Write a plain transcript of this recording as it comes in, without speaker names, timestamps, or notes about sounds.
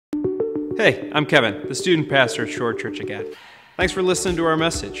Hey, I'm Kevin, the student pastor at Shorewood Church again. Thanks for listening to our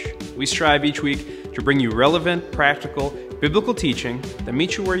message. We strive each week to bring you relevant, practical, biblical teaching that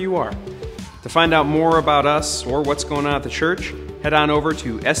meets you where you are. To find out more about us or what's going on at the church, head on over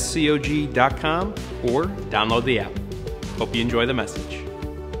to scog.com or download the app. Hope you enjoy the message.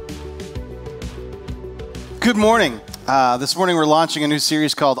 Good morning. This morning we're launching a new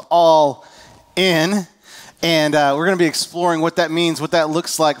series called All In. And we're going to be exploring what that means, what that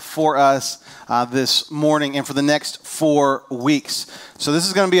looks like for us this morning and for the next 4 weeks. So this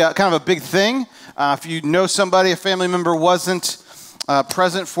is going to be kind of a big thing. If you know somebody, a family member wasn't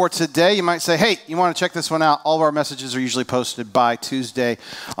present for today, you might say, hey, you want to check this one out? All of our messages are usually posted by Tuesday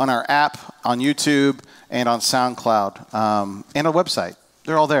on our app, on YouTube, and on SoundCloud, and a website.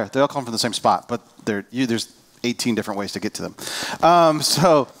 They're all there. They all come from the same spot, but there's 18 different ways to get to them.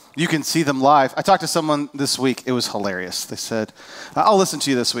 So you can see them live. I talked to someone this week. It was hilarious. They said, I'll listen to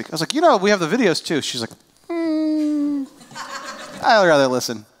you this week. I was like, we have the videos too. She's like, I'd rather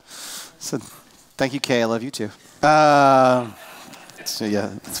listen. I said, thank you, Kay. I love you too. So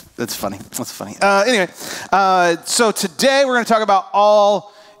yeah, that's funny. That's funny. Anyway, so today we're going to talk about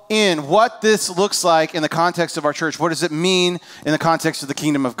all in, what this looks like in the context of our church. What does it mean in the context of the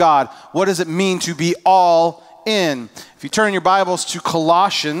kingdom of God? What does it mean to be all in? If you turn your Bibles to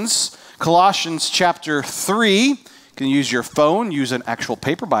Colossians chapter 3, you can use your phone, use an actual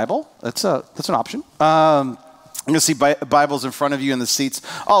paper Bible. That's an option. You're going to see Bibles in front of you in the seats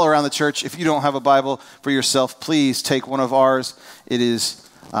all around the church. If you don't have a Bible for yourself, please take one of ours. It is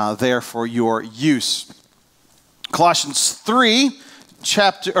there for your use. Colossians 3,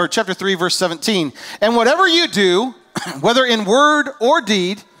 chapter 3, verse 17. And whatever you do, whether in word or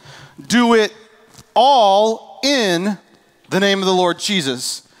deed, do it all in the name of the Lord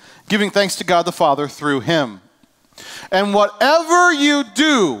Jesus, giving thanks to God the Father through him. And whatever you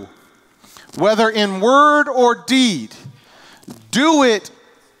do, whether in word or deed, do it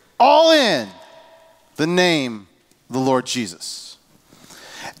all in the name of the Lord Jesus.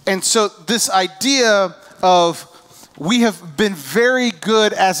 And so this idea of we have been very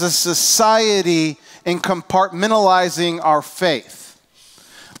good as a society in compartmentalizing our faith.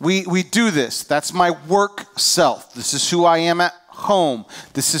 We do this. That's my work self. This is who I am at home.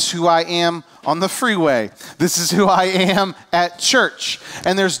 This is who I am on the freeway. This is who I am at church.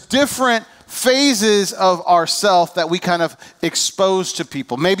 And there's different phases of ourself that we kind of expose to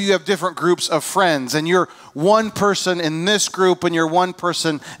people. Maybe you have different groups of friends, and you're one person in this group, and you're one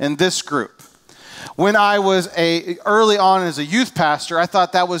person in this group. When I was early on as a youth pastor, I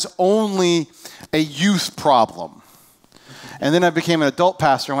thought that was only a youth problem. And then I became an adult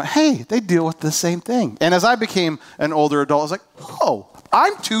pastor and went, hey, they deal with the same thing. And as I became an older adult, I was like, oh,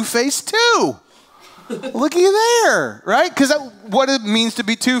 I'm two-faced too. Looky there, right? Because what it means to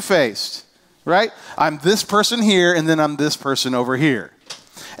be two-faced, right? I'm this person here, and then I'm this person over here.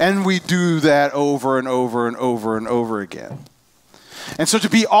 And we do that over and over and over and over again. And so to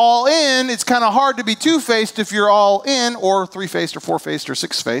be all in, it's kind of hard to be two-faced if you're all in, or three-faced, or four-faced, or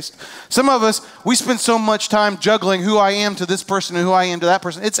six-faced. Some of us, we spend so much time juggling who I am to this person and who I am to that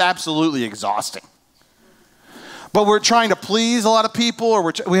person. It's absolutely exhausting. But we're trying to wease a lot of people,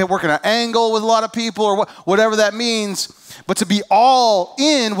 or we're working an angle with a lot of people, or whatever that means. But to be all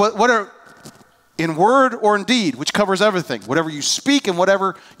in, in word or in deed, which covers everything. Whatever you speak and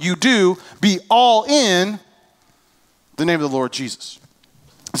whatever you do, be all in the name of the Lord Jesus.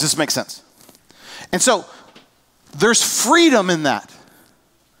 Does this make sense? And so there's freedom in that.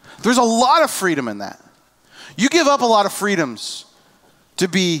 There's a lot of freedom in that. You give up a lot of freedoms to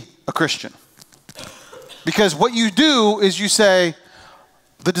be a Christian. Because what you do is you say,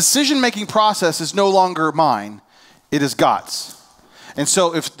 the decision-making process is no longer mine, it is God's. And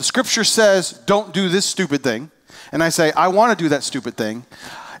so if the scripture says, don't do this stupid thing, and I say, I want to do that stupid thing,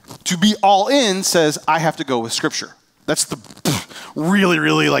 to be all in says, I have to go with scripture. That's the really,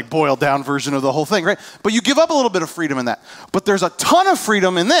 really boiled down version of the whole thing, right? But you give up a little bit of freedom in that. But there's a ton of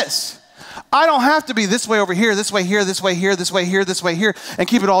freedom in this. I don't have to be this way over here, this way here, this way here, this way here, this way here, and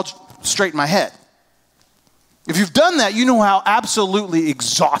keep it all straight in my head. If you've done that, you know how absolutely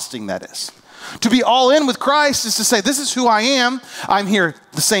exhausting that is. To be all in with Christ is to say, this is who I am. I'm here,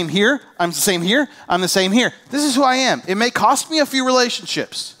 the same here. I'm the same here. I'm the same here. This is who I am. It may cost me a few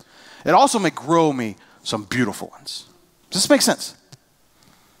relationships. It also may grow me some beautiful ones. Does this make sense?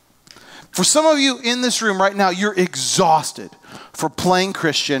 For some of you in this room right now, you're exhausted for playing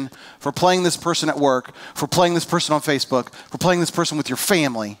Christian, for playing this person at work, for playing this person on Facebook, for playing this person with your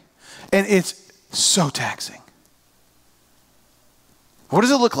family. And it's so taxing. What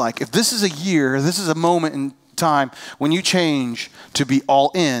does it look like if this is a year, this is a moment in time when you change to be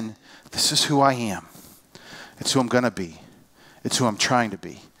all in This is who I am. It's who I'm going to be. It's who I'm trying to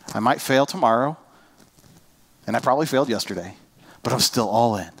be. I might fail tomorrow, and I probably failed yesterday, but I'm still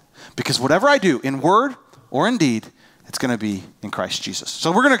all in. Because whatever I do, in word or in deed, it's going to be in Christ Jesus.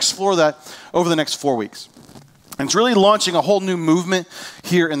 So we're going to explore that over the next 4 weeks. And it's really launching a whole new movement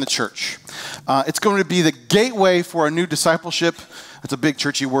here in the church. It's going to be the gateway for a new discipleship. That's a big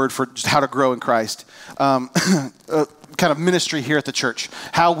churchy word for just how to grow in Christ. Kind of ministry here at the church.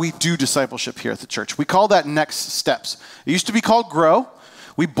 How we do discipleship here at the church. We call that next steps. It used to be called grow.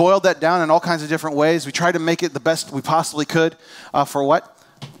 We boiled that down in all kinds of different ways. We tried to make it the best we possibly could for what?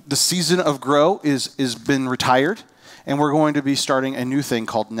 The season of grow is been retired. And we're going to be starting a new thing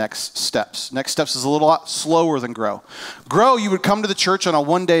called Next Steps. Next Steps is a little lot slower than Grow. Grow, you would come to the church on a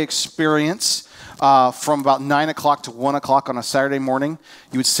one-day experience from about 9 o'clock to 1 o'clock on a Saturday morning.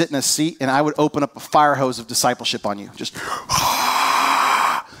 You would sit in a seat, and I would open up a fire hose of discipleship on you. Just,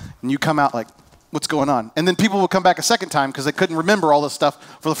 and you come out like, what's going on? And then people would come back a second time because they couldn't remember all this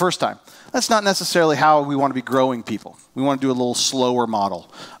stuff for the first time. That's not necessarily how we want to be growing people. We want to do a little slower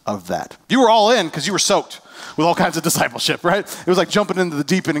model of that. You were all in because you were soaked with all kinds of discipleship, right? It was like jumping into the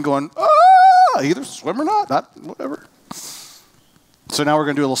deep end and going, either swim or not, whatever. So now we're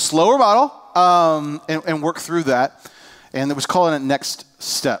going to do a little slower model and work through that. And it was calling it Next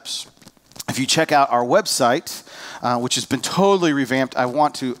Steps. If you check out our website, which has been totally revamped, I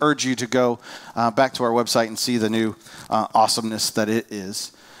want to urge you to go back to our website and see the new awesomeness that it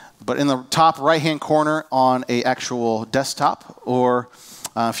is. But in the top right-hand corner on a actual desktop, or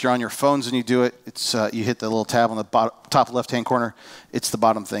if you're on your phones and you do it, it's you hit the little tab on the top left-hand corner. It's the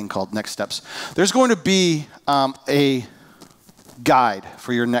bottom thing called Next Steps. There's going to be a guide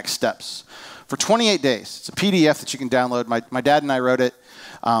for your next steps for 28 days. It's a PDF that you can download. My dad and I wrote it.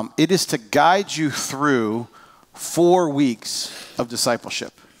 It is to guide you through 4 weeks of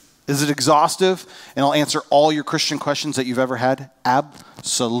discipleship. Is it exhaustive and it'll answer all your Christian questions that you've ever had?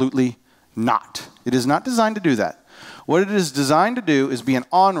 Absolutely not. It is not designed to do that. What it is designed to do is be an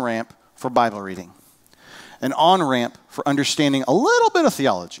on-ramp for Bible reading, an on-ramp for understanding a little bit of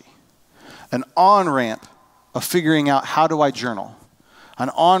theology, an on-ramp of figuring out how do I journal, an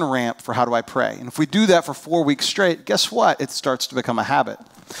on-ramp for how do I pray. And if we do that for 4 weeks straight, guess what? It starts to become a habit.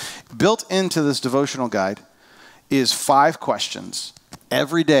 Built into this devotional guide is 5 questions.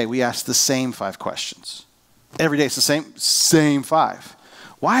 Every day we ask the same 5 questions. Every day it's the same 5.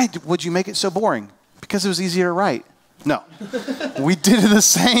 Why would you make it so boring? Because it was easier to write. No. We did the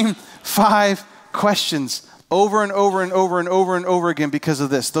same 5 questions over and over and over and over and over again because of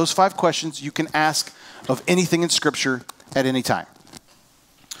this. Those 5 questions you can ask of anything in Scripture at any time.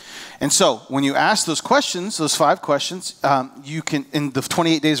 And so when you ask those questions, those 5 questions, you can, and the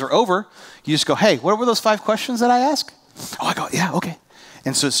 28 days are over, you just go, hey, what were those 5 questions that I asked? Oh, I go, yeah, okay.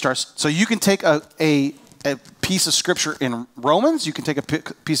 And so it starts, so you can take a piece of Scripture in Romans, you can take a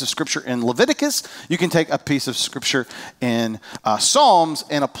piece of Scripture in Leviticus, you can take a piece of Scripture in Psalms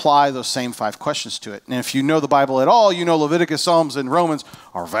and apply those same 5 questions to it. And if you know the Bible at all, you know Leviticus, Psalms, and Romans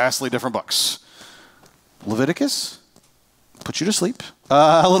are vastly different books. Leviticus, put you to sleep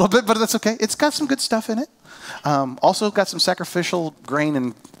a little bit, but that's okay. It's got some good stuff in it. Also got some sacrificial grain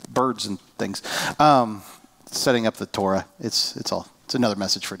and birds and things. Setting up the Torah, it's another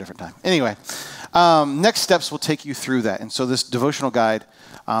message for a different time. Anyway, Next Steps will take you through that. And so this devotional guide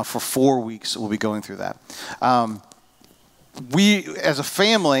for 4 weeks, we'll be going through that. We, as a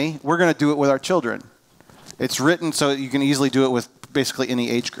family, we're going to do it with our children. It's written so you can easily do it with basically any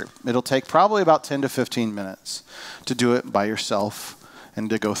age group. It'll take probably about 10 to 15 minutes to do it by yourself and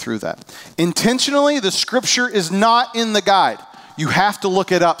to go through that. Intentionally, the Scripture is not in the guide. You have to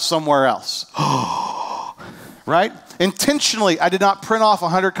look it up somewhere else. Right? Intentionally, I did not print off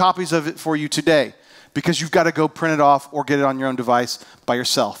 100 copies of it for you today because you've got to go print it off or get it on your own device by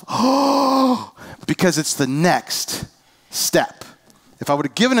yourself. Because it's the next step. If I would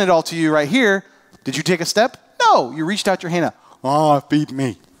have given it all to you right here, did you take a step? No, you reached out your hand out. Oh, feed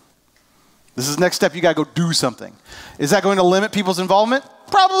me. This is the next step. You got to go do something. Is that going to limit people's involvement?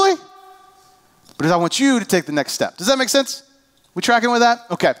 Probably. But I want you to take the next step. Does that make sense? We tracking with that?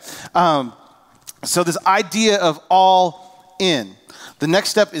 Okay. So this idea of all in. The next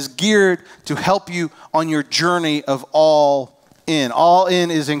step is geared to help you on your journey of all in. All in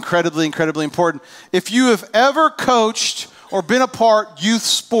is incredibly, incredibly important. If you have ever coached or been a part youth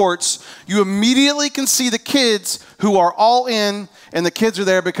sports, you immediately can see the kids who are all in, and the kids are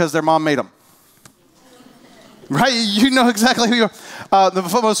there because their mom made them. Right? You know exactly who you are.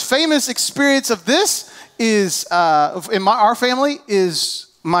 The most famous experience of this is, in our family, is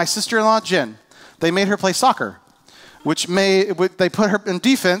my sister-in-law, Jen. They made her play soccer, they put her in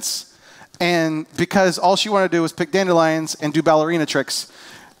defense and because all she wanted to do was pick dandelions and do ballerina tricks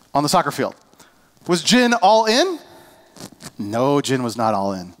on the soccer field. Was Jen all in? No, Jen was not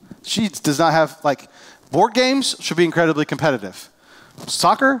all in. She does not have, like, board games should be incredibly competitive.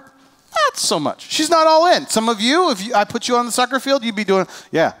 Soccer, not so much. She's not all in. Some of you, I put you on the soccer field, you'd be doing,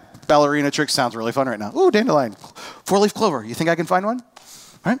 yeah, ballerina tricks sounds really fun right now. Ooh, dandelion, four-leaf clover. You think I can find one?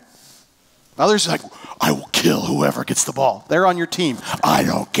 Right? Others are like, I will kill whoever gets the ball. They're on your team. I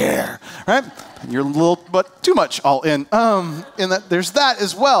don't care. Right? And you're a little, but too much all in. There's that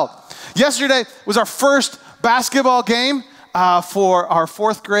as well. Yesterday was our first basketball game for our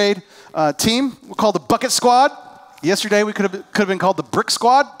fourth grade team. We're called the Bucket Squad. Yesterday we could have been called the Brick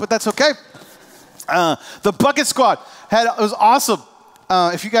Squad, but that's okay. The Bucket Squad it was awesome.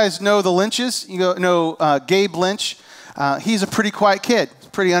 If you guys know the Lynches, you know Gabe Lynch. He's a pretty quiet kid,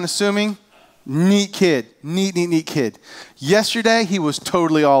 pretty unassuming, neat kid, neat kid. Yesterday he was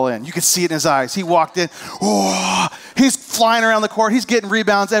totally all in. You could see it in his eyes. He walked in, oh, he's flying around the court. He's getting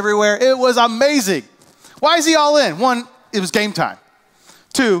rebounds everywhere. It was amazing. Why is he all in? One, it was game time.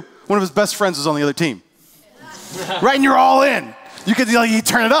 Two, one of his best friends was on the other team. Right, and you're all in. You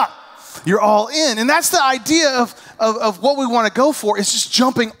turn it up. You're all in. And that's the idea of what we want to go for, is just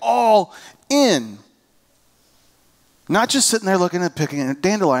jumping all in. Not just sitting there looking at picking at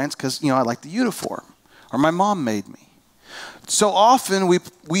dandelions because, I like the uniform, or my mom made me. So often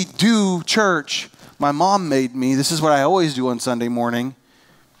we do church, my mom made me. This is what I always do on Sunday morning.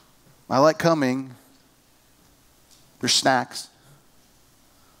 I like coming. There's snacks.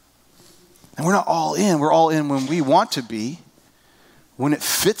 And we're not all in. We're all in when we want to be, when it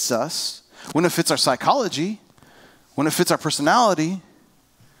fits us, when it fits our psychology, when it fits our personality,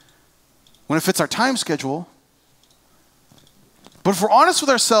 when it fits our time schedule. But if we're honest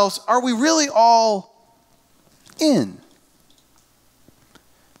with ourselves, are we really all in?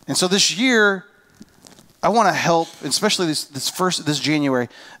 And so this year, I want to help, especially this January,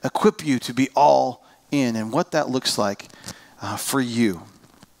 equip you to be all in, and what that looks like for you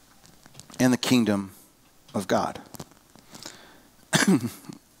in the kingdom of God.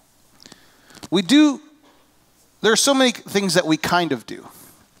 There are so many things that we kind of do.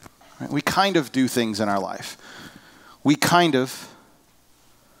 Right? We kind of do things in our life. We kind of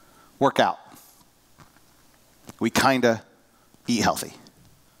work out. We kind of eat healthy.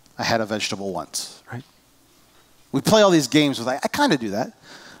 I had a vegetable once, right? We play all these games with, I kind of do that.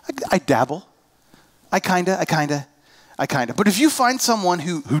 I dabble. I kind of. But if you find someone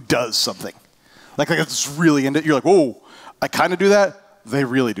who does something, like it's really into it, you're like, whoa, I kind of do that. They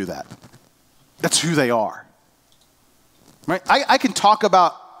really do that. That's who they are. Right? I can talk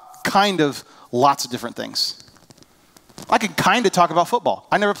about kind of lots of different things. I can kind of talk about football.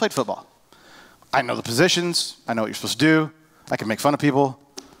 I never played football. I know the positions. I know what you're supposed to do. I can make fun of people.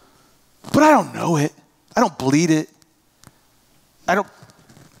 But I don't know it. I don't bleed it.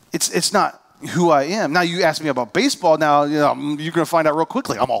 It's not who I am. Now you ask me about baseball, now you're going to find out real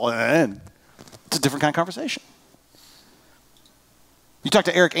quickly. I'm all in. It's a different kind of conversation. You talk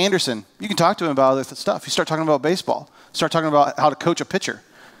to Eric Anderson, you can talk to him about other stuff. You start talking about baseball. Start talking about how to coach a pitcher.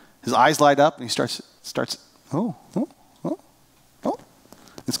 His eyes light up and he starts, oh.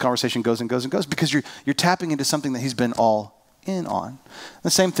 This conversation goes and goes and goes because you're tapping into something that he's been all in on. The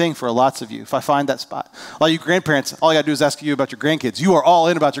same thing for lots of you. If I find that spot. A lot of you grandparents, all I got to do is ask you about your grandkids. You are all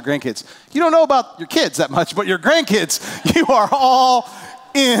in about your grandkids. You don't know about your kids that much, but your grandkids, you are all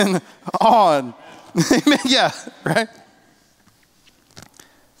in on. Amen. Yeah, right?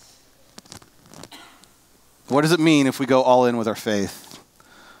 What does it mean if we go all in with our faith?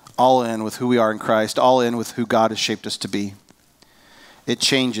 All in with who we are in Christ, all in with who God has shaped us to be. It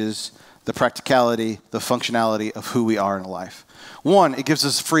changes the practicality, the functionality of who we are in life. One, it gives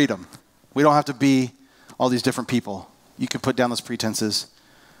us freedom. We don't have to be all these different people. You can put down those pretenses.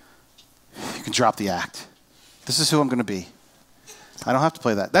 You can drop the act. This is who I'm going to be. I don't have to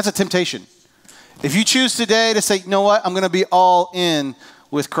play that. That's a temptation. If you choose today to say, you know what, I'm going to be all in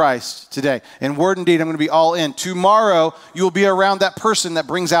with Christ today. In word and deed, I'm going to be all in. Tomorrow, you will be around that person that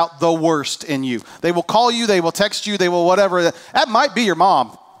brings out the worst in you. They will call you, they will text you, they will whatever. That might be your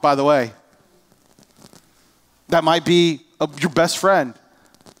mom, by the way. That might be your best friend.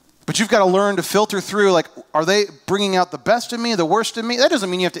 But you've got to learn to filter through, like, are they bringing out the best in me, the worst in me? That doesn't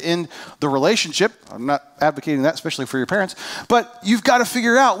mean you have to end the relationship. I'm not advocating that, especially for your parents. But you've got to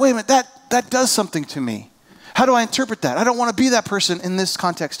figure out, wait a minute, that does something to me. How do I interpret that? I don't want to be that person in this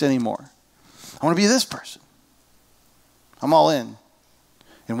context anymore. I want to be this person. I'm all in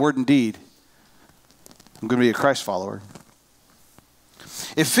word and deed. I'm going to be a Christ follower.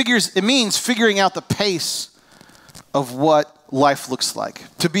 It means figuring out the pace of what life looks like.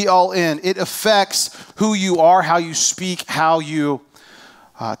 To be all in, it affects who you are, how you speak, how you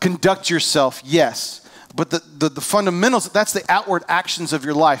conduct yourself, yes. But the fundamentals, that's the outward actions of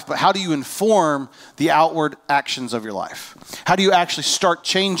your life. But how do you inform the outward actions of your life? How do you actually start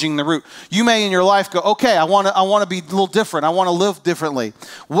changing the route? You may in your life go, okay, I want to be a little different. I want to live differently.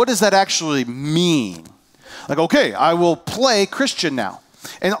 What does that actually mean? Like, okay, I will play Christian now.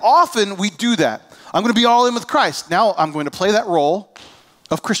 And often we do that. I'm going to be all in with Christ. Now I'm going to play that role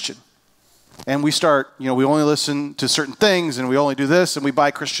of Christian. And we start, we only listen to certain things, and we only do this, and we buy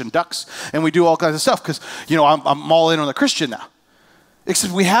Christian ducks, and we do all kinds of stuff because, I'm all in on the Christian now.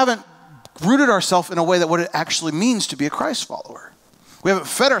 Except we haven't rooted ourselves in a way that what it actually means to be a Christ follower. We haven't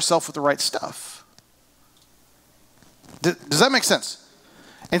fed ourselves with the right stuff. Does that make sense?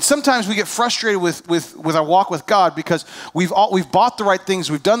 And sometimes we get frustrated with our walk with God because we've bought the right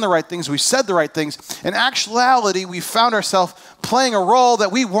things, we've done the right things, we've said the right things. In actuality, we found ourselves playing a role that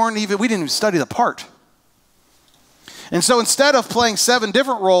we didn't even study the part. And so instead of playing 7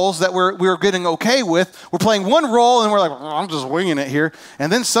 different roles that we're getting okay with, we're playing one role and we're like, I'm just winging it here. And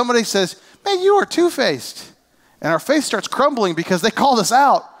then somebody says, man, you are two-faced. And our faith starts crumbling because they called us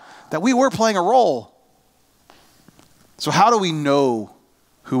out that we were playing a role. So how do we know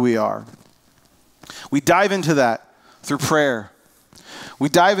who we are? We dive into that through prayer. We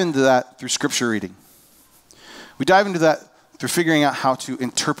dive into that through scripture reading. We dive into that through figuring out how to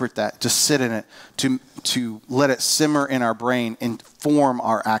interpret that, to sit in it, to let it simmer in our brain and form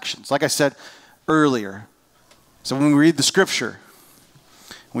our actions. Like I said earlier, so when we read the scripture,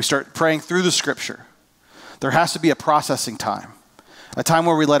 we start praying through the scripture, there has to be a processing time, a time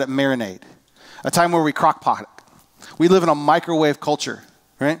where we let it marinate, a time where we crock pot it. We live in a microwave culture.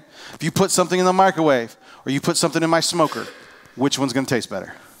 Right? If you put something in the microwave or you put something in my smoker, which one's going to taste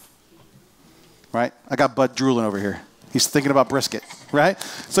better? Right? I got Bud drooling over here. He's thinking about brisket, right?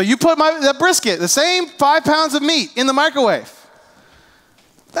 So you put that brisket, the same 5 pounds of meat in the microwave.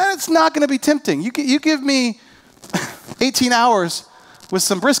 That's not going to be tempting. You give me 18 hours with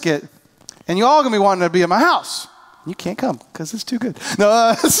some brisket, and you all going to be wanting to be at my house. You can't come because it's too good.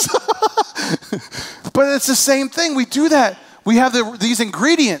 No, but it's the same thing. We do that. We have these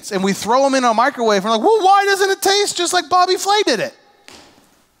ingredients, and we throw them in a microwave. And we're like, well, why doesn't it taste just like Bobby Flay did it?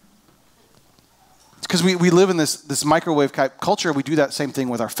 It's because we live in this microwave type culture. We do that same thing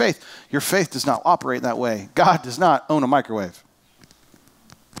with our faith. Your faith does not operate that way. God does not own a microwave.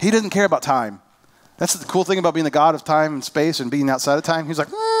 He doesn't care about time. That's the cool thing about being the God of time and space and being outside of time. He's like,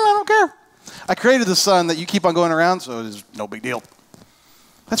 I don't care. I created the sun that you keep on going around, so it's no big deal.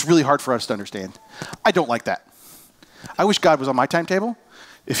 That's really hard for us to understand. I don't like that. I wish God was on my timetable.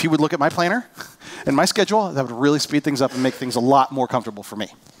 If he would look at my planner and my schedule, that would really speed things up and make things a lot more comfortable for me.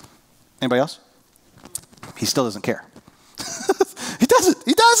 Anybody else? He still doesn't care. He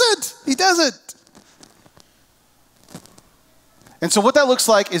doesn't. And so what that looks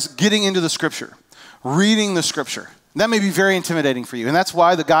like is getting into the scripture, reading the scripture. That may be very intimidating for you. And that's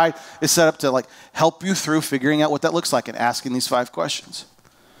why the guide is set up to help you through figuring out what that looks like and asking these 5 questions.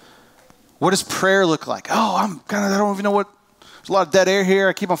 What does prayer look like? Oh, I don't even know there's a lot of dead air here.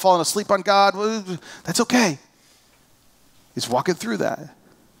 I keep on falling asleep on God. That's okay. It's walking through that.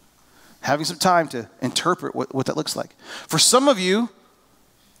 Having some time to interpret what that looks like. For some of you,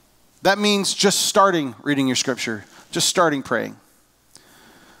 that means just starting reading your scripture, just starting praying.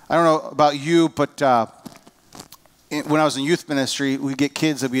 I don't know about you, but when I was in youth ministry, we get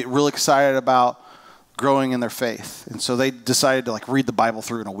kids that get really excited about growing in their faith. And so they decided to read the Bible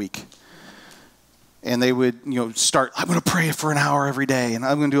through in a week. And they would, start, I'm going to pray for an hour every day, and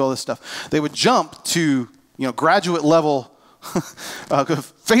I'm going to do all this stuff. They would jump to, graduate level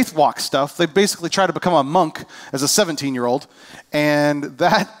faith walk stuff. They basically try to become a monk as a 17-year-old, and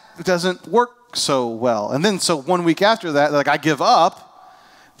that doesn't work so well. And then so 1 week after that, I give up.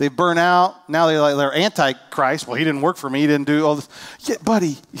 They burn out. Now they're anti-Christ. Well, he didn't work for me. He didn't do all this. Yeah,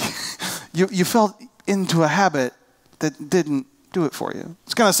 buddy, you fell into a habit that didn't do it for you.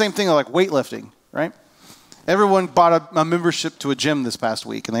 It's kind of the same thing like weightlifting. Right? Everyone bought a membership to a gym this past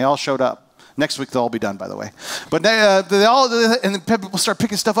week, and they all showed up. Next week, they'll all be done, by the way. But and then people start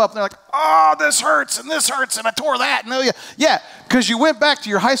picking stuff up, and they're like, oh, this hurts, and I tore that. And yeah, because you went back to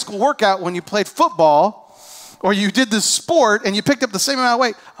your high school workout when you played football, or you did this sport, and you picked up the same amount of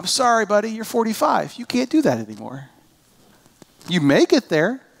weight. I'm sorry, buddy, you're 45. You can't do that anymore. You may get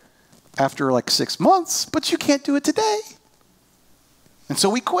there after 6 months, but you can't do it today. And so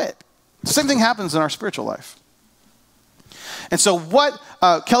we quit. The same thing happens in our spiritual life. And so what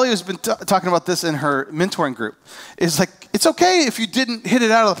Kelly has been talking about this in her mentoring group is it's okay if you didn't hit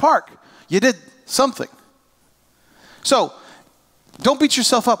it out of the park. You did something. So Don't beat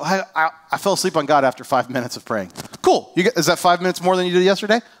yourself up. I fell asleep on God after 5 minutes of praying. Cool. Is that 5 minutes more than you did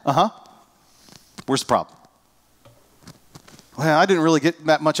yesterday? Uh-huh. Where's the problem? Well, I didn't really get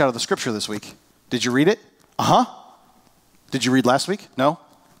that much out of the scripture this week. Did you read it? Uh-huh. Did you read last week? No.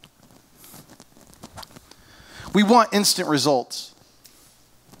 We want instant results.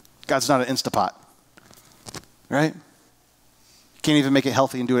 God's not an Instapot, right? Can't even make it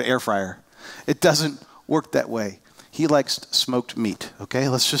healthy and do an air fryer. It doesn't work that way. He likes smoked meat, okay?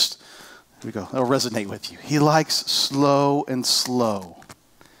 Here we go. That'll resonate with you. He likes slow and slow.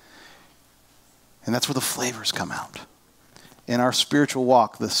 And that's where the flavors come out. In our spiritual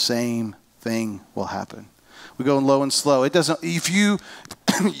walk, the same thing will happen. We go low and slow. There's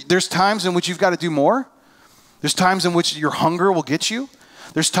times in which you've got to do more. There's times in which your hunger will get you.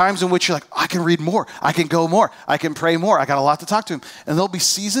 There's times in which you're like, I can read more. I can go more. I can pray more. I got a lot to talk to him. And there'll be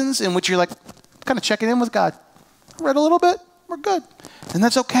seasons in which you're like, kind of checking in with God. I read a little bit. We're good. And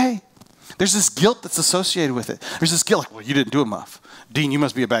that's okay. There's this guilt that's associated with it. There's this guilt like, well, you didn't do enough. Dean, you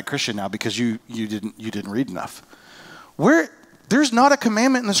must be a bad Christian now because you didn't read enough. There's not a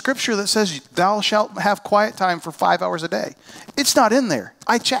commandment in the scripture that says thou shalt have quiet time for 5 hours a day. It's not in there.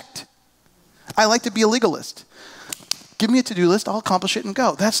 I checked. I like to be a legalist. Give me a to-do list, I'll accomplish it and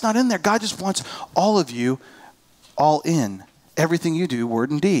go. That's not in there. God just wants all of you all in. Everything you do, word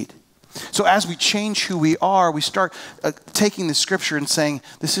and deed. So as we change who we are, we start taking the scripture and saying,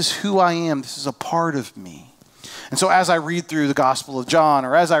 this is who I am. This is a part of me. And so as I read through the Gospel of John,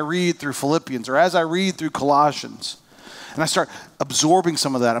 or as I read through Philippians, or as I read through Colossians, and I start absorbing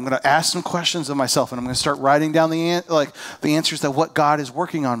some of that, I'm going to ask some questions of myself, and I'm going to start writing down the answers to what God is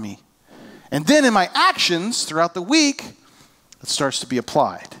working on me. And then in my actions throughout the week, it starts to be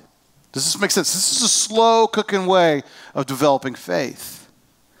applied. Does this make sense? This is a slow cooking way of developing faith.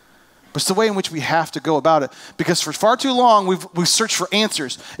 But it's the way in which we have to go about it. Because for far too long, we've searched for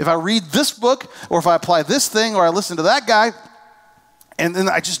answers. If I read this book, or if I apply this thing, or I listen to that guy, and then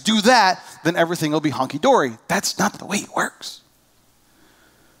I just do that, then everything will be hunky-dory. That's not the way it works.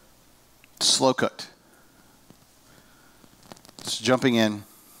 Slow cooked. It's jumping in,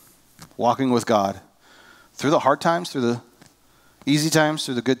 walking with God, through the hard times, through the easy times,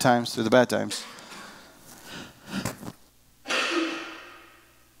 through the good times, through the bad times.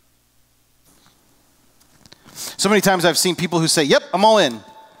 So many times I've seen people who say, yep, I'm all in.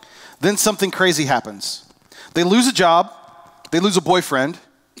 Then something crazy happens. They lose a job, they lose a boyfriend,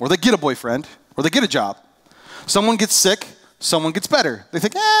 or they get a boyfriend, or they get a job. Someone gets sick, someone gets better. They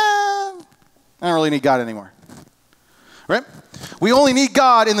think, I don't really need God anymore. Right? We only need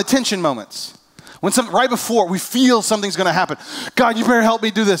God in the tension moments. Right before we feel something's going to happen. God, you better help me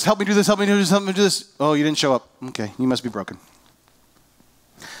do this. Help me do this. Help me do this. Help me do this. Oh, you didn't show up. Okay, you must be broken.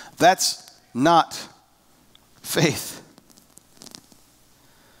 That's not faith.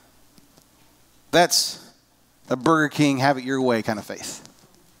 That's a Burger King, have it your way kind of faith.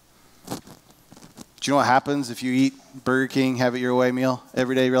 Do you know what happens if you eat Burger King, have it your way meal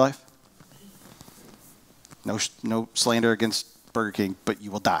every day of your life? No slander against Burger King, but you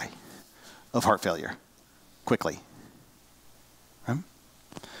will die of heart failure quickly. Right?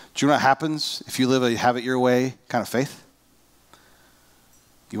 Do you know what happens if you live a have it your way kind of faith?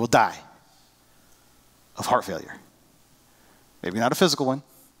 You will die of heart failure. Maybe not a physical one,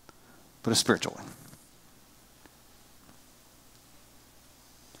 but a spiritual one.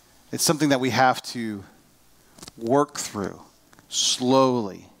 It's something that we have to work through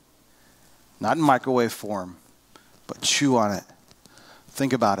slowly, not in microwave form, but chew on it,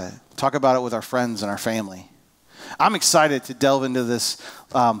 think about it, talk about it with our friends and our family. I'm excited to delve into this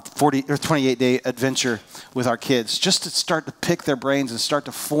 40 or 28-day adventure with our kids, just to start to pick their brains and start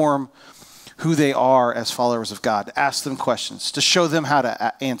to form who they are as followers of God, to ask them questions, to show them how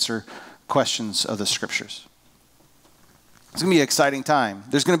to answer questions of the scriptures. It's going to be an exciting time.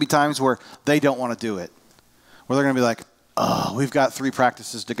 There's going to be times where they don't want to do it, where they're going to be like, oh, we've got 3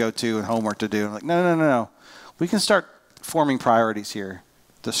 practices to go to and homework to do. I'm like, no. We can start forming priorities here.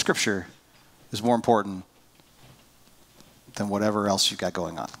 The scripture is more important than whatever else you've got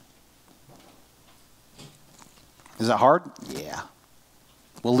going on. Is that hard? Yeah.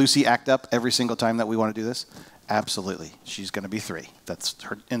 Will Lucy act up every single time that we want to do this? Absolutely. She's going to be 3. That's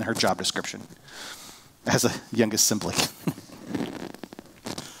in her job description as a youngest sibling.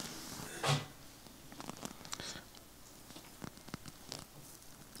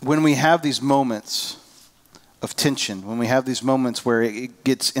 When we have these moments of tension, when we have these moments where it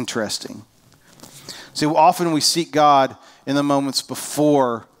gets interesting, see, often we seek God in the moments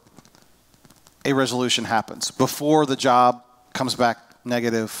before a resolution happens, before the job comes back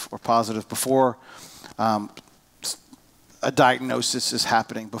negative or positive, before a diagnosis is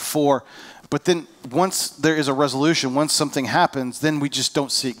happening before. But then once there is a resolution, once something happens, then we just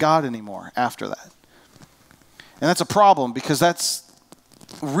don't seek God anymore after that. And that's a problem because that's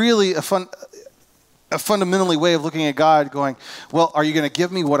really a fundamentally way of looking at God going, well, are you going to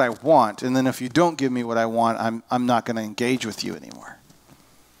give me what I want? And then if you don't give me what I want, I'm not going to engage with you anymore.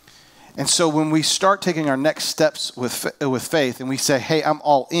 And so when we start taking our next steps with faith and we say, hey, I'm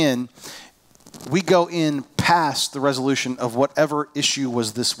all in, we go in past the resolution of whatever issue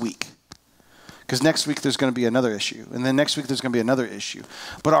was this week. Because next week there's going to be another issue. And then next week there's going to be another issue.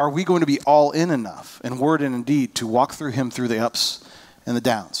 But are we going to be all in enough in word and in deed to walk through him through the ups and the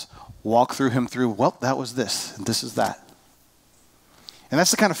downs? Walk through him through, well, that was this, and this is that. And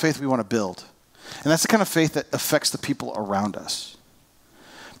that's the kind of faith we want to build. And that's the kind of faith that affects the people around us.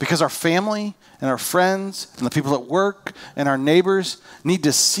 Because our family and our friends and the people at work and our neighbors need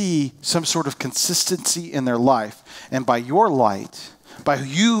to see some sort of consistency in their life. And by your light, by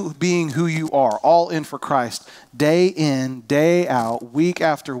you being who you are, all in for Christ, day in, day out, week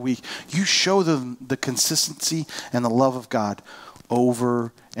after week, you show them the consistency and the love of God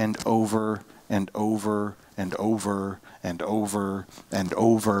over and over and over and over and over and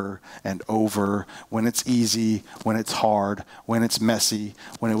over and over, when it's easy, when it's hard, when it's messy,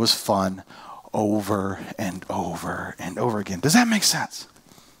 when it was fun, over and over and over again. Does that make sense?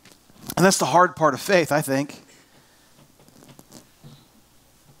 And that's the hard part of faith, I think.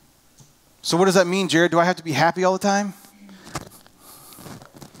 So what does that mean, Jared? Do I have to be happy all the time?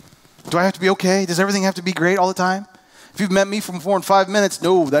 Do I have to be okay? Does everything have to be great all the time? If you've met me for more than 5 minutes,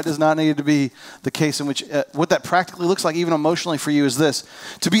 no, that does not need to be the case. In which what that practically looks like, even emotionally for you, is this.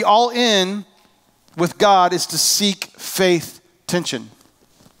 To be all in with God is to seek faith tension.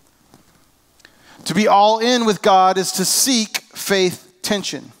 To be all in with God is to seek faith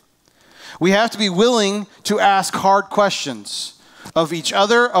tension. We have to be willing to ask hard questions of each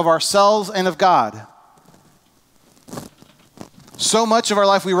other, of ourselves, and of God. So much of our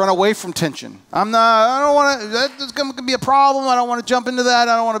life we run away from tension. I don't want to, that's going to be a problem. I don't want to jump into that.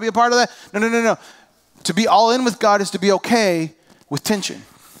 I don't want to be a part of that. No. To be all in with God is to be okay with tension.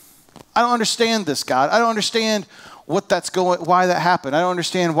 I don't understand this, God. I don't understand why that happened. I don't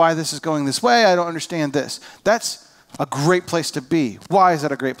understand why this is going this way. I don't understand this. That's a great place to be. Why is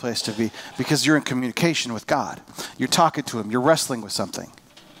that a great place to be? Because you're in communication with God. You're talking to him. You're wrestling with something.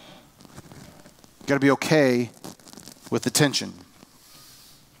 You've got to be okay with the tension.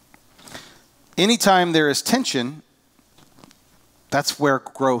 Anytime there is tension, that's where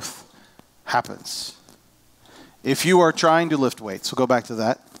growth happens. If you are trying to lift weights, we'll go back to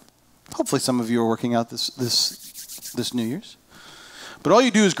that. Hopefully some of you are working out this New Year's. But all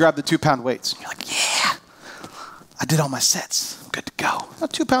you do is grab the 2-pound weights. And you're like, yeah, I did all my sets. I'm good to go. Now,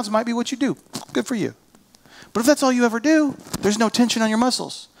 2 pounds might be what you do. Good for you. But if that's all you ever do, there's no tension on your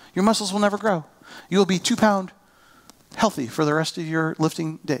muscles. Your muscles will never grow. You'll be 2-pound healthy for the rest of your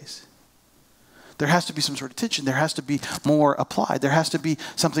lifting days. There has to be some sort of tension. There has to be more applied. There has to be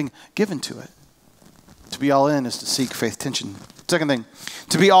something given to it. To be all in is to seek faith tension. Second thing,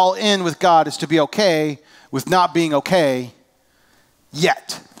 to be all in with God is to be okay with not being okay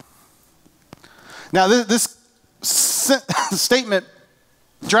yet. Now, this statement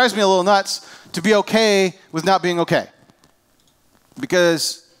drives me a little nuts, to be okay with not being okay.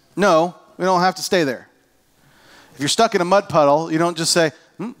 Because, no, we don't have to stay there. If you're stuck in a mud puddle, you don't just say,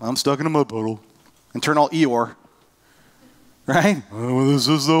 I'm stuck in a mud puddle, and turn all Eeyore, right? Well, this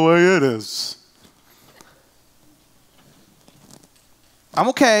is the way it is. I'm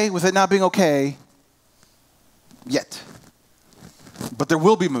okay with it not being okay yet. But there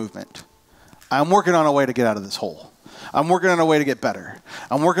will be movement. I'm working on a way to get out of this hole. I'm working on a way to get better.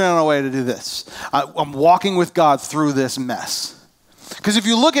 I'm working on a way to do this. I'm walking with God through this mess. Because if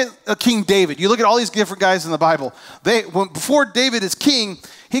you look at King David, you look at all these different guys in the Bible, before David is king,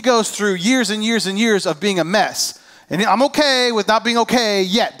 he goes through years and years and years of being a mess. And I'm okay with not being okay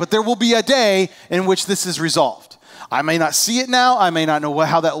yet, but there will be a day in which this is resolved. I may not see it now. I may not know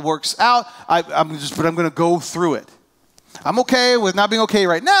how that works out, but I'm going to go through it. I'm okay with not being okay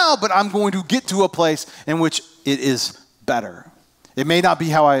right now, but I'm going to get to a place in which it is better. It may not be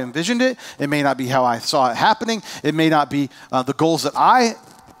how I envisioned it. It may not be how I saw it happening. It may not be the goals that I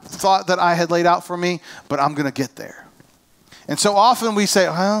thought that I had laid out for me, but I'm going to get there. And so often we say,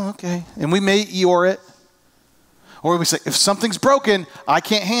 oh, okay, and we may Eeyore it. Or we say, if something's broken, I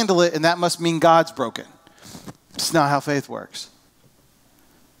can't handle it, and that must mean God's broken. It's not how faith works.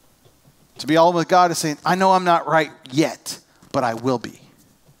 To be all in with God is saying, I know I'm not right yet, but I will be.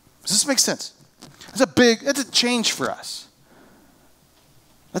 Does this make sense? That's a change for us.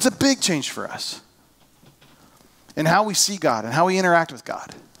 That's a big change for us. in how we see God and how we interact with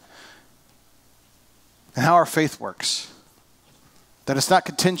God and how our faith works. That it's not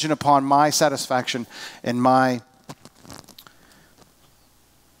contingent upon my satisfaction and my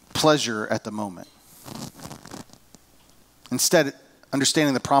pleasure at the moment. Instead,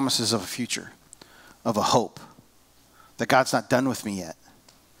 understanding the promises of a future, of a hope, that God's not done with me yet,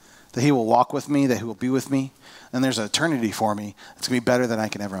 that he will walk with me, that he will be with me, and there's an eternity for me that's going to be better than I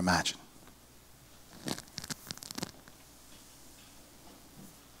can ever imagine.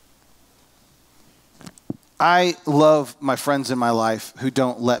 I love my friends in my life who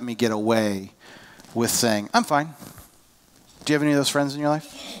don't let me get away with saying, I'm fine. Do you have any of those friends in your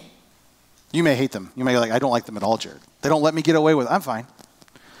life? You may hate them. You may be like, I don't like them at all, Jared. They don't let me get away with it. I'm fine.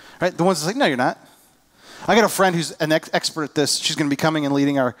 Right? The ones that's like, no, you're not. I got a friend who's an expert at this. She's going to be coming and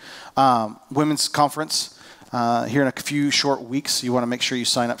leading our women's conference here in a few short weeks. You want to make sure you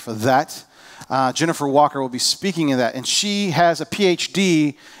sign up for that. Jennifer Walker will be speaking in that, and she has a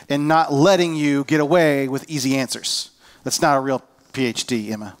PhD in not letting you get away with easy answers. That's not a real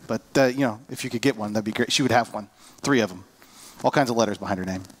PhD, Emma, but if you could get one, that'd be great. She would have one, 3 of them, all kinds of letters behind her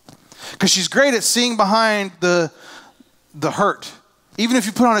name, because she's great at seeing behind the hurt. Even if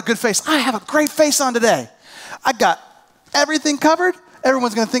you put on a good face, I have a great face on today. I got everything covered.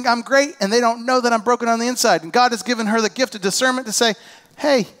 Everyone's going to think I'm great, and they don't know that I'm broken on the inside. And God has given her the gift of discernment to say,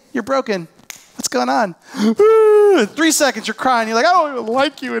 hey, you're broken. What's going on? 3 seconds, you're crying. You're like, I don't even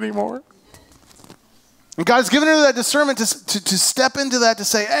like you anymore. And God's given her that discernment to step into that, to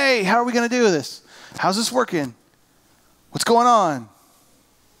say, hey, how are we going to do this? How's this working? What's going on?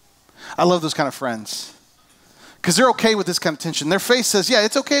 I love those kind of friends, because they're okay with this kind of tension. Their face says, yeah,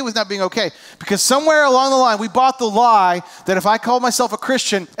 it's okay with not being okay. Because somewhere along the line, we bought the lie that if I call myself a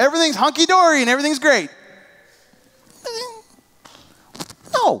Christian, everything's hunky-dory and everything's great.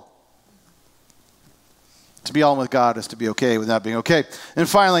 No. To be all in with God is to be okay with not being okay. And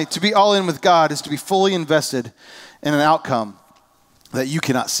finally, to be all in with God is to be fully invested in an outcome that you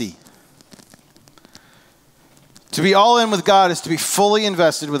cannot see. To be all in with God is to be fully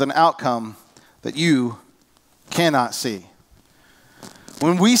invested with an outcome that you cannot see.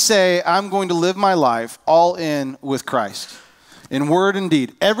 When we say, I'm going to live my life all in with Christ, in word and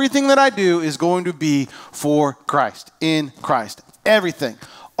deed, everything that I do is going to be for Christ, in Christ. Everything,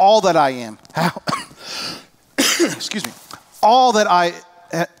 all that I am, excuse me, all that I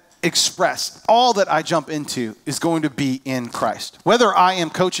express, all that I jump into is going to be in Christ. Whether I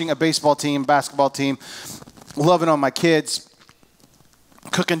am coaching a baseball team, basketball team, loving on my kids,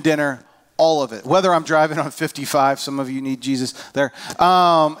 cooking dinner, all of it. Whether I'm driving on 55, some of you need Jesus there.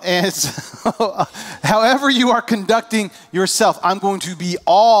 And so, however you are conducting yourself, I'm going to be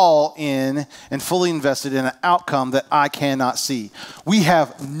all in and fully invested in an outcome that I cannot see. We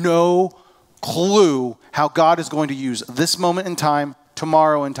have no clue how God is going to use this moment in time,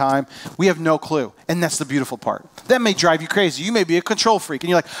 tomorrow in time. We have no clue. And that's the beautiful part. That may drive you crazy. You may be a control freak and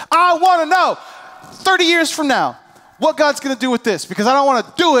you're like, I want to know 30 years from now what God's going to do with this, because I don't want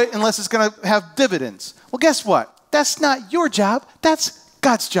to do it unless it's going to have dividends. Well, guess what? That's not your job. That's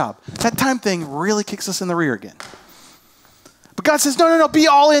God's job. That time thing really kicks us in the rear again. But God says, no, be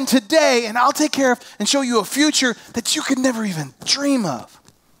all in today, and I'll take care of and show you a future that you could never even dream of.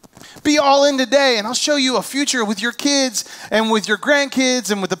 Be all in today, and I'll show you a future with your kids and with your grandkids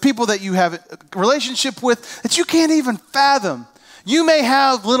and with the people that you have a relationship with that you can't even fathom. You may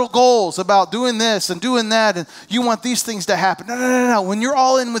have little goals about doing this and doing that, and you want these things to happen. No. When you're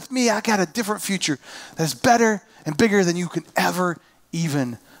all in with me, I got a different future that's better and bigger than you can ever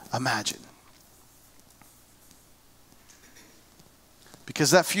even imagine. Because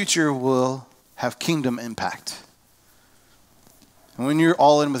that future will have kingdom impact. And when you're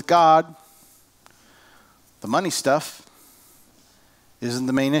all in with God, the money stuff isn't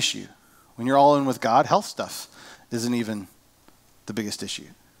the main issue. When you're all in with God, health stuff isn't even the biggest issue.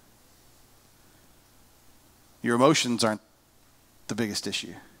 Your emotions aren't the biggest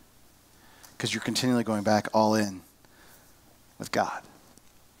issue, because you're continually going back all in with God.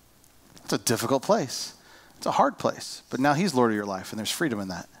 It's a difficult place. It's a hard place. But now he's Lord of your life, and there's freedom in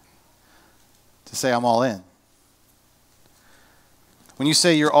that. To say, I'm all in. When you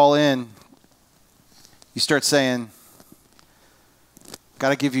say you're all in, you start saying, God,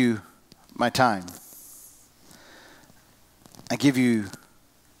 I give you my time. I give you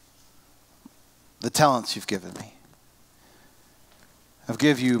the talents you've given me. I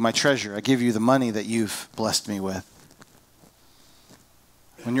give you my treasure. I give you the money that you've blessed me with.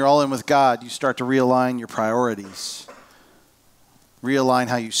 When you're all in with God, you start to realign your priorities. Realign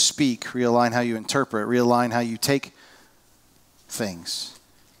how you speak. Realign how you interpret. Realign how you take things.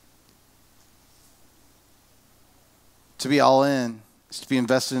 To be all in is to be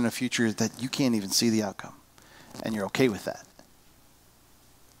invested in a future that you can't even see the outcome, and you're okay with that.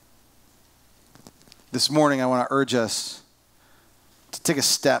 This morning, I want to urge us to take a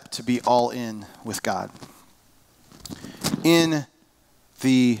step to be all in with God. In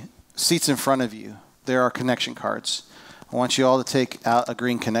the seats in front of you, there are connection cards. I want you all to take out a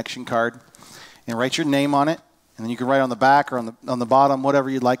green connection card and write your name on it. And then you can write on the back or on the bottom, whatever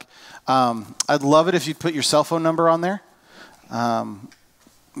you'd like. I'd love it if you put your cell phone number on there.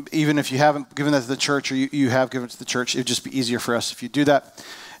 Even if you haven't given that to the church or you have given it to the church, it would just be easier for us if you do that.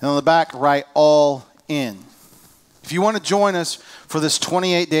 And on the back, write all in. If you want to join us for this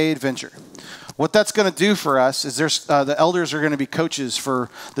 28-day adventure, what that's going to do for us is the elders are going to be coaches for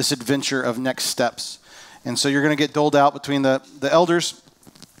this adventure of next steps. And so you're going to get doled out between the elders,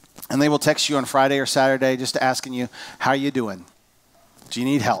 and they will text you on Friday or Saturday just asking you, how are you doing? Do you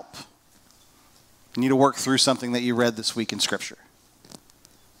need help? You need to work through something that you read this week in Scripture.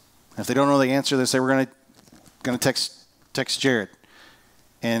 If they don't know the answer, they say, we're going to text Jared.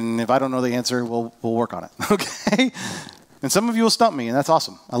 And if I don't know the answer, we'll work on it, okay? And some of you will stump me, and that's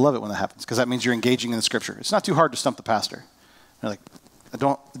awesome. I love it when that happens, because that means you're engaging in the Scripture. It's not too hard to stump the pastor. They're like,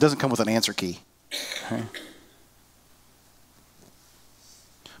 it doesn't come with an answer key. Okay?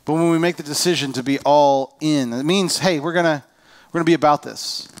 But when we make the decision to be all in, it means, hey, we're gonna be about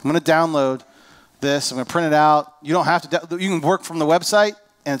this. I'm gonna download this. I'm gonna print it out. You don't have to. You can work from the website,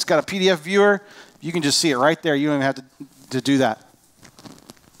 and it's got a PDF viewer. You can just see it right there. You don't even have to do that.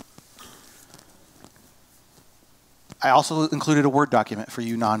 I also included a Word document for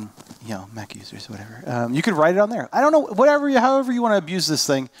you Mac users, whatever. You can write it on there. I don't know, however you want to abuse this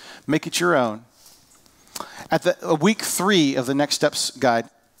thing, make it your own. At week 3 of the Next Steps guide,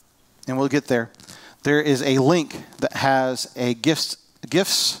 and we'll get there, there is a link that has a gifts,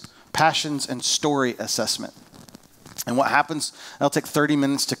 passions, and story assessment. And what happens, that'll take 30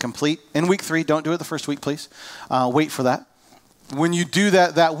 minutes to complete. In week 3, don't do it the first week, please. Wait for that. When you do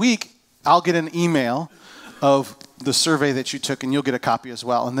that week, I'll get an email of the survey that you took, and you'll get a copy as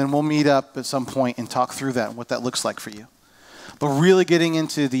well. And then we'll meet up at some point and talk through that and what that looks like for you. But really getting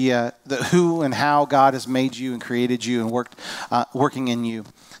into the who and how God has made you and created you and working in you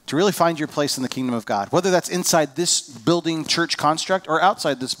to really find your place in the kingdom of God. Whether that's inside this building church construct or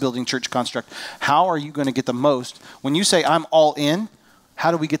outside this building church construct, how are you going to get the most? When you say, I'm all in,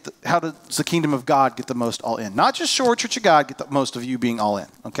 how does the kingdom of God get the most all in? Not just Shorewood Church of God get the most of you being all in,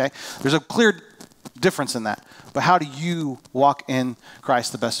 okay? There's a clear difference in that. But how do you walk in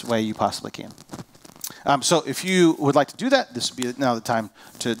Christ the best way you possibly can? So if you would like to do that, this would be now the time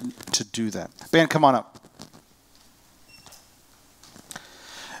to do that. Band, come on up.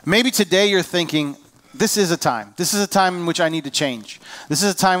 Maybe today you're thinking, this is a time. This is a time in which I need to change. This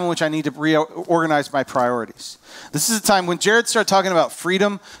is a time in which I need to reorganize my priorities. This is a time when Jared started talking about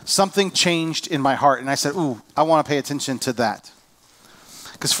freedom, something changed in my heart. And I said, ooh, I want to pay attention to that.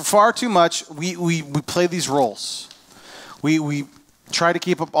 Because for far too much, we play these roles. We try to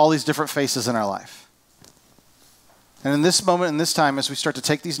keep up all these different faces in our life. And in this moment, in this time, as we start to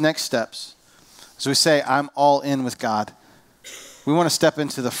take these next steps, as we say, I'm all in with God, we want to step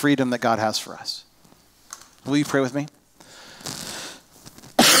into the freedom that God has for us. Will you pray with me?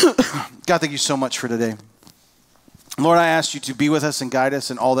 God, thank you so much for today. Lord, I ask you to be with us and guide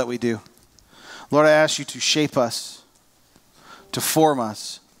us in all that we do. Lord, I ask you to shape us, to form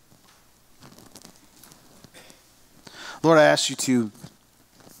us. Lord, I ask you to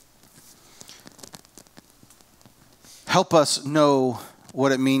help us know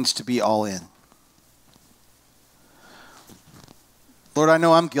what it means to be all in. Lord, I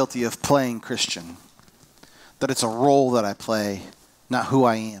know I'm guilty of playing Christian, that it's a role that I play, not who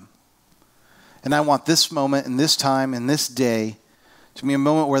I am. And I want this moment and this time and this day to be a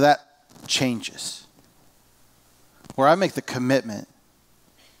moment where that changes, where I make the commitment,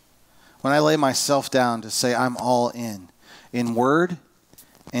 when I lay myself down to say I'm all in word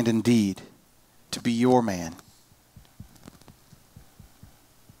and in deed, to be your man.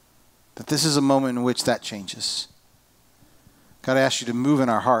 That this is a moment in which that changes. God, I ask you to move in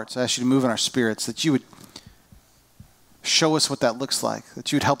our hearts. I ask you to move in our spirits, that you would show us what that looks like,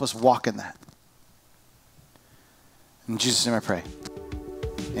 that you would help us walk in that. In Jesus' name I pray.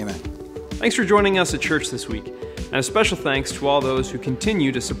 Amen. Thanks for joining us at church this week. And a special thanks to all those who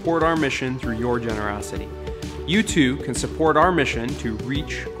continue to support our mission through your generosity. You too can support our mission to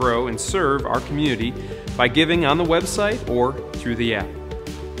reach, grow, and serve our community by giving on the website or through the app.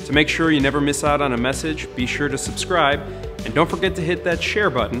 To make sure you never miss out on a message, be sure to subscribe, and don't forget to hit that share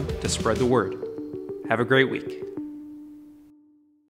button to spread the word. Have a great week.